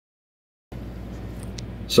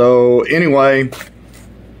So anyway,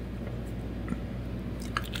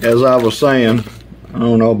 as I was saying, I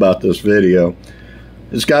don't know about this video.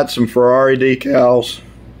 It's got some Ferrari decals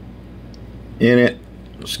in it.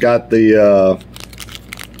 It's got the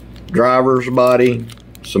driver's body,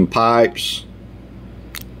 some pipes.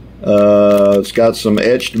 It's got some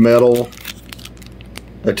etched metal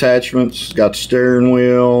attachments. It's got the steering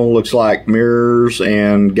wheel. Looks like mirrors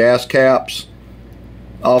and gas caps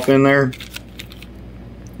off in there.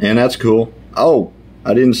 And that's cool. Oh,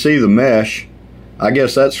 I didn't see the mesh. I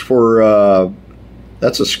guess that's for,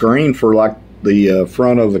 that's a screen for like the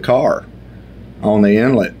front of the car on the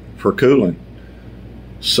inlet for cooling.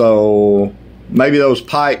 So maybe those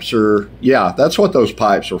pipes are, yeah, that's what those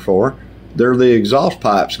pipes are for. They're the exhaust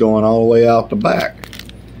pipes going all the way out the back.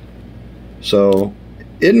 So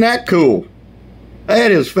isn't that cool? That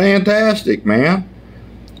is fantastic, man.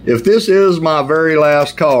 If this is my very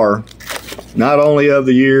last car, not only of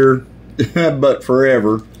the year, but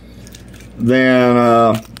forever, then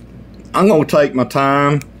I'm going to take my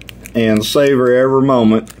time and savor every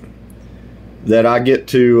moment that I get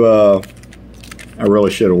to. I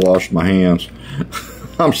really should have washed my hands.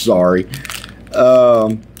 I'm sorry.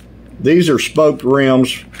 These are spoked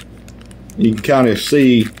rims. You can kind of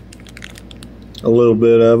see a little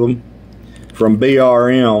bit of them from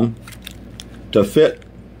BRM to fit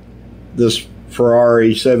this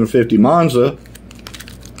Ferrari 750 Monza.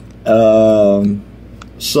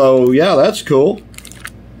 So yeah, that's cool.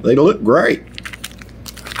 They look great.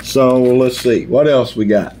 So let's see what else we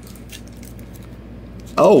got.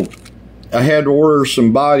 Oh, I had to order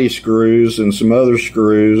some body screws and some other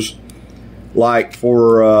screws, like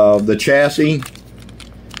for the chassis.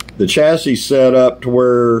 The chassis set up to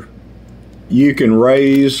where you can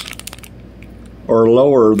raise or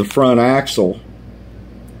lower the front axle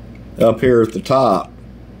up here at the top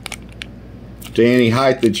to any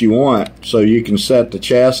height that you want, so you can set the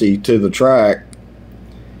chassis to the track.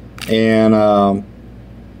 And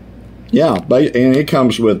yeah, and it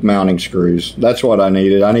comes with mounting screws. That's what I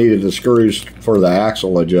needed. I needed the screws for the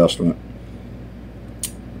axle adjustment.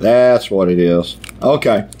 That's what it is.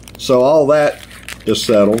 Okay, so all that is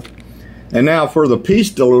settled. And now for the piece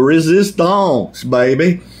de resistance,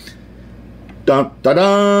 baby. Dun, dun,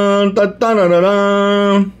 dun, dun, dun, dun, dun,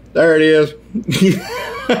 dun. There it is.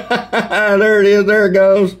 There it is. There it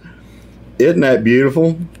goes. Isn't that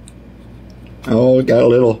beautiful? Oh, it got a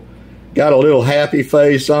little happy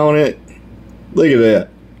face on it. Look at that.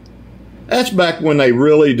 That's back when they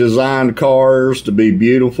really designed cars to be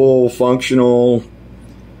beautiful, functional,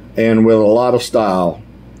 and with a lot of style.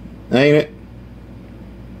 Ain't it?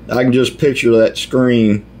 I can just picture that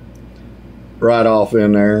screen right off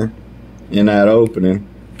in there in that opening.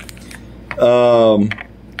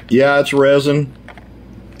 Yeah, it's resin.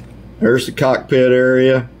 There's the cockpit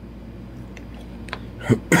area.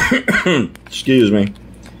 Excuse me.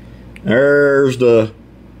 There's the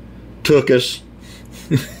tuchus.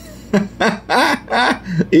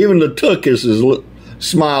 Even the tuchus is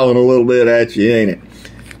smiling a little bit at you, ain't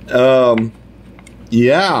it?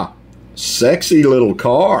 Yeah, sexy little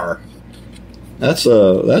car. That's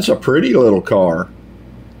a pretty little car.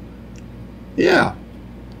 Yeah.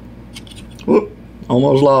 Whoop,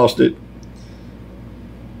 almost lost it.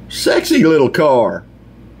 Sexy little car.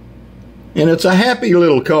 And it's a happy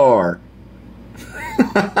little car.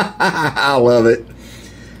 I love it.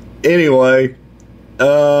 Anyway,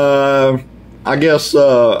 I guess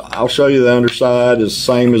I'll show you the underside. It's the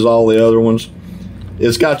same as all the other ones.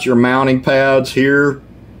 It's got your mounting pads here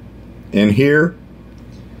and here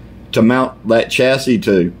to mount that chassis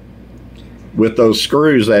to, with those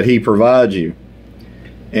screws that he provides you.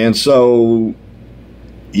 And so,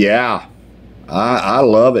 yeah, I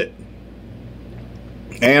love it.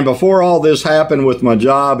 And before all this happened with my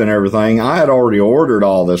job and everything, I had already ordered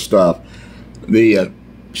all this stuff. The,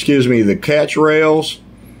 the catch rails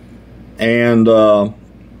and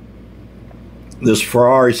this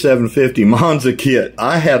Ferrari 750 Monza kit.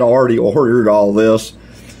 I had already ordered all this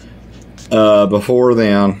before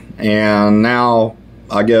then. And now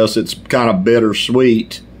I guess it's kind of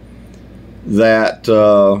bittersweet that,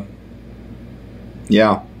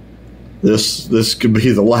 yeah, this could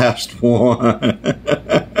be the last one.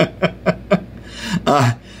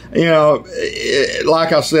 You know,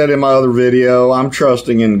 like I said in my other video, I'm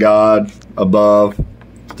trusting in God above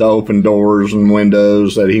to open doors and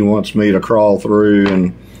windows that he wants me to crawl through,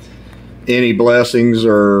 and any blessings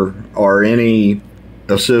or any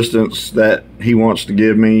assistance that he wants to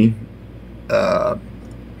give me.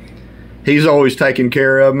 He's always taken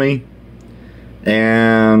care of me,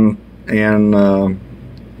 and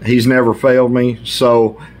he's never failed me.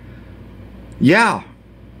 So yeah,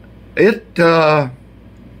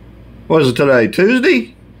 what is it today?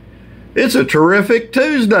 Tuesday? It's a terrific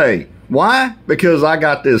Tuesday. Why? Because I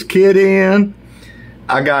got this kit in.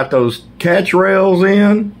 I got those catch rails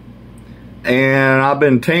in. And I've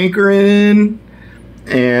been tinkering.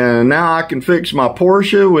 And now I can fix my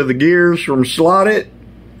Porsche with the gears from Slotted.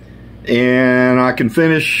 And I can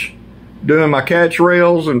finish doing my catch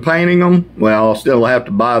rails and painting them. Well, I'll still have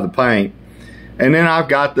to buy the paint. And then I've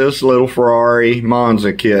got this little Ferrari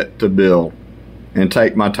Monza kit to build and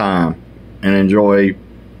take my time and enjoy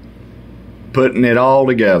putting it all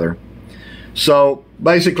together. So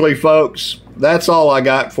basically, folks, that's all I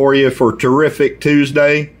got for you for Terrific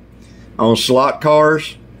Tuesday on Slot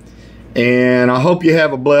Cars. And I hope you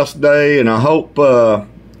have a blessed day, and I hope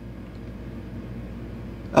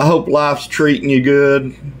life's treating you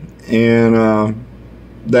good, and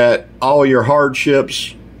that all your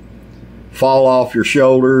hardships fall off your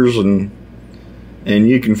shoulders, and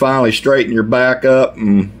you can finally straighten your back up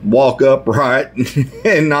and walk upright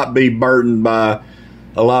and not be burdened by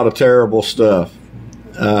a lot of terrible stuff.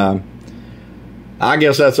 I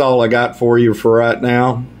guess that's all I got for you for right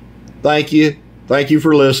now. Thank you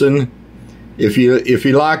for listening. If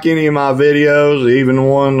you like any of my videos, even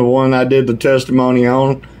the one I did the testimony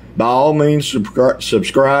on, by all means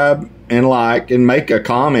subscribe and like, and make a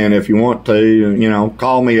comment if you want to. You know,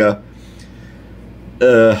 call me a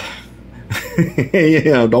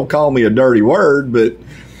you know, don't call me a dirty word, but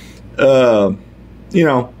you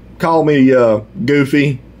know, call me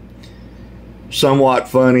goofy, somewhat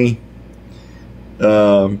funny,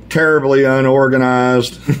 terribly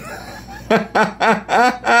unorganized.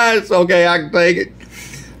 It's okay, I can take it.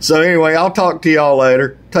 So anyway, I'll talk to y'all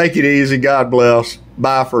later. Take it easy. God bless.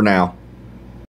 Bye for now.